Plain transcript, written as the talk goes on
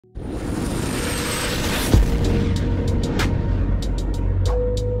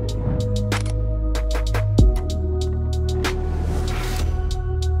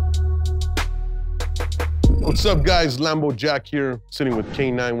What's up, guys? Lambo Jack here, sitting with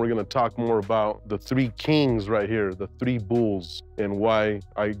K9. We're gonna talk more about the three kings right here, the three bulls, and why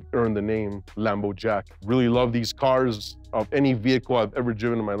I earned the name Lambo Jack. Really love these cars. Of any vehicle I've ever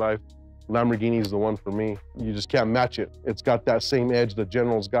driven in my life, Lamborghini is the one for me. You just can't match it. It's got that same edge the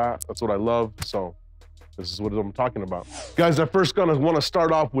General's got. That's what I love, so this is what I'm talking about. Guys, I first want to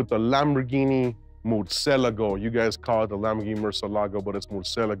start off with the Lamborghini Murcielago. You guys call it the Lamborghini Murcielago, but it's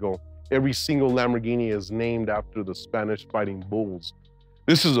Murcielago. Every single Lamborghini is named after the Spanish fighting bulls.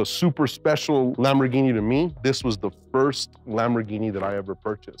 This is a super special Lamborghini to me. This was the first Lamborghini that I ever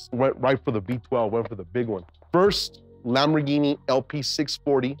purchased. Went right for the V12, went for the big one. First Lamborghini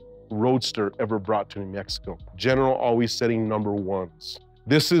LP640 Roadster ever brought to New Mexico. General always setting number ones.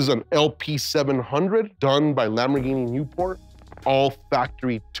 This is an LP700 done by Lamborghini Newport, all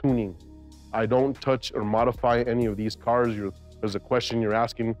factory tuning. I don't touch or modify any of these cars. There's a question you're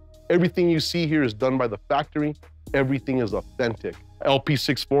asking. Everything you see here is done by the factory. Everything is authentic.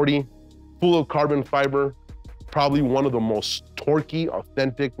 LP640, full of carbon fiber, probably one of the most torquey,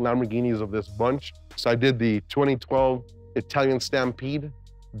 authentic Lamborghinis of this bunch. So I did the 2012 Italian Stampede,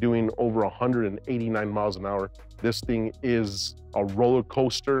 doing over 189 miles an hour. This thing is a roller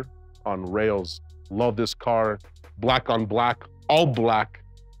coaster on rails. Love this car. Black on black, all black,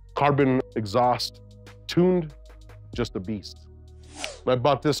 carbon exhaust, tuned, just a beast. I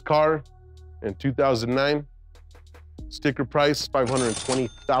bought this car in 2009. Sticker price,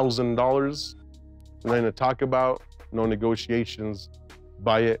 $520,000. Nothing to talk about, no negotiations.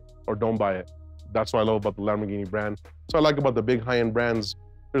 Buy it or don't buy it. That's what I love about the Lamborghini brand. So I like about the big high-end brands.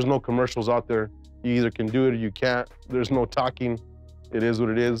 There's no commercials out there. You either can do it or you can't. There's no talking. It is what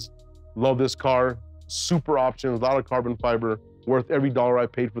it is. Love this car. Super options, a lot of carbon fiber. Worth every dollar I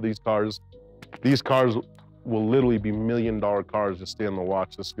paid for these cars. These cars will literally be $1 million cars. Just stay on the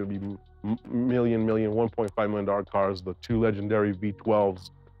watch. This is gonna be $1.5 million cars. The two legendary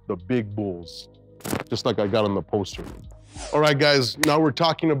V12s, the big bulls, just like I got on the poster. All right, guys, now we're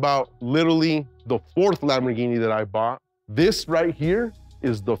talking about literally the fourth Lamborghini that I bought. This right here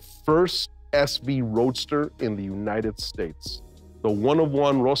is the first SV Roadster in the United States. The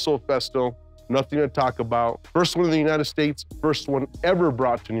one-of-one Rosso Festo, nothing to talk about. First one in the United States, first one ever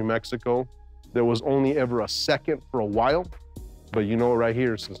brought to New Mexico. There was only ever a second for a while, but you know it right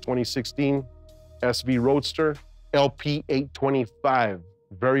here, since 2016, SV Roadster, LP825,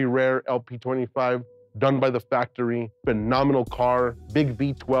 very rare LP25, done by the factory, phenomenal car, big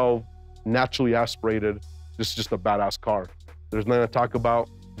V12, naturally aspirated. This is just a badass car. There's nothing to talk about,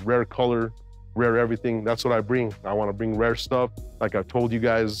 rare color, rare everything. That's what I bring. I want to bring rare stuff. Like I've told you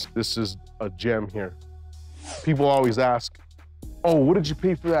guys, this is a gem here. People always ask, oh, what did you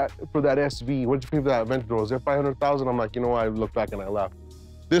pay for that SV? What did you pay for that Aventador? Is it $500,000? I'm like, you know what? I look back and I laugh.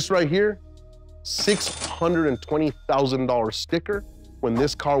 This right here, $620,000 sticker. When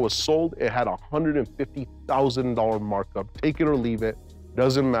this car was sold, it had a $150,000 markup. Take it or leave it,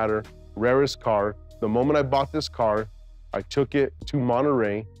 doesn't matter. Rarest car. The moment I bought this car, I took it to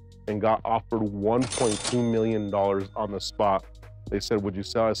Monterey and got offered $1.2 million on the spot. They said, would you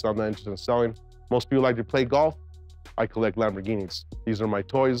sell? I said, I'm not interested in selling. Most people like to play golf. I collect Lamborghinis. These are my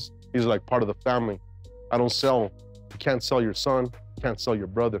toys. These are like part of the family. I don't sell. You can't sell your son. You can't sell your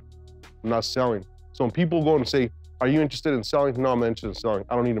brother. I'm not selling. So when people go and say, are you interested in selling? No, I'm not interested in selling.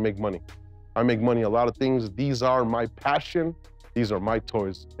 I don't need to make money. I make money a lot of things. These are my passion. These are my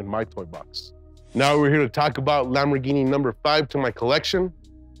toys in my toy box. Now we're here to talk about Lamborghini number 5 to my collection,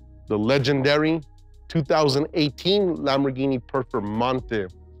 the legendary 2018 Lamborghini Performante.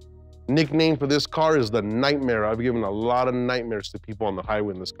 Nickname for this car is the Nightmare. I've given a lot of nightmares to people on the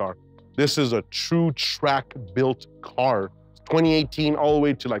highway in this car. This is a true track built car. 2018 all the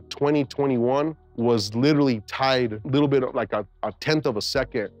way to like 2021 was literally tied a little bit like a tenth of a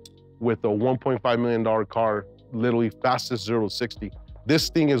second with a $1.5 million car, literally fastest 0 to 60. This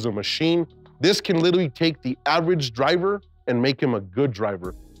thing is a machine. This can literally take the average driver and make him a good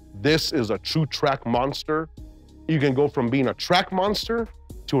driver. This is a true track monster. You can go from being a track monster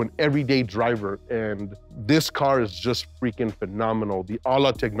to an everyday driver, and this car is just freaking phenomenal. The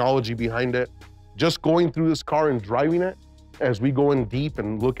all technology behind it, just going through this car and driving it, as we go in deep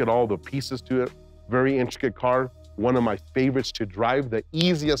and look at all the pieces to it, very intricate car, one of my favorites to drive, the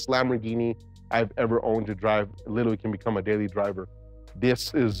easiest Lamborghini I've ever owned to drive. It literally can become a daily driver.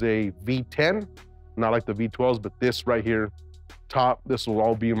 This is a V10, not like the V12s, but this right here, top, this will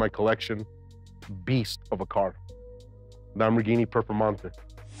all be in my collection. Beast of a car. Lamborghini Performante.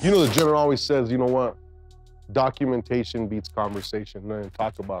 You know, the General always says, you know what? Documentation beats conversation. Nothing to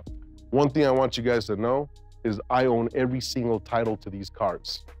talk about. One thing I want you guys to know is I own every single title to these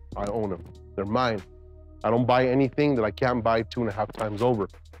cars. I own them. They're mine. I don't buy anything that I can't buy 2.5 times over.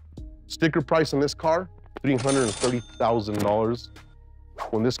 Sticker price on this car, $330,000.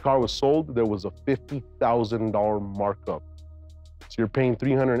 When this car was sold, there was a $50,000 markup. So you're paying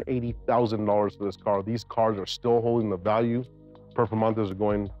 $380,000 for this car. These cars are still holding the value. Performantes are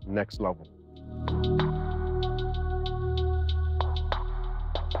going next level.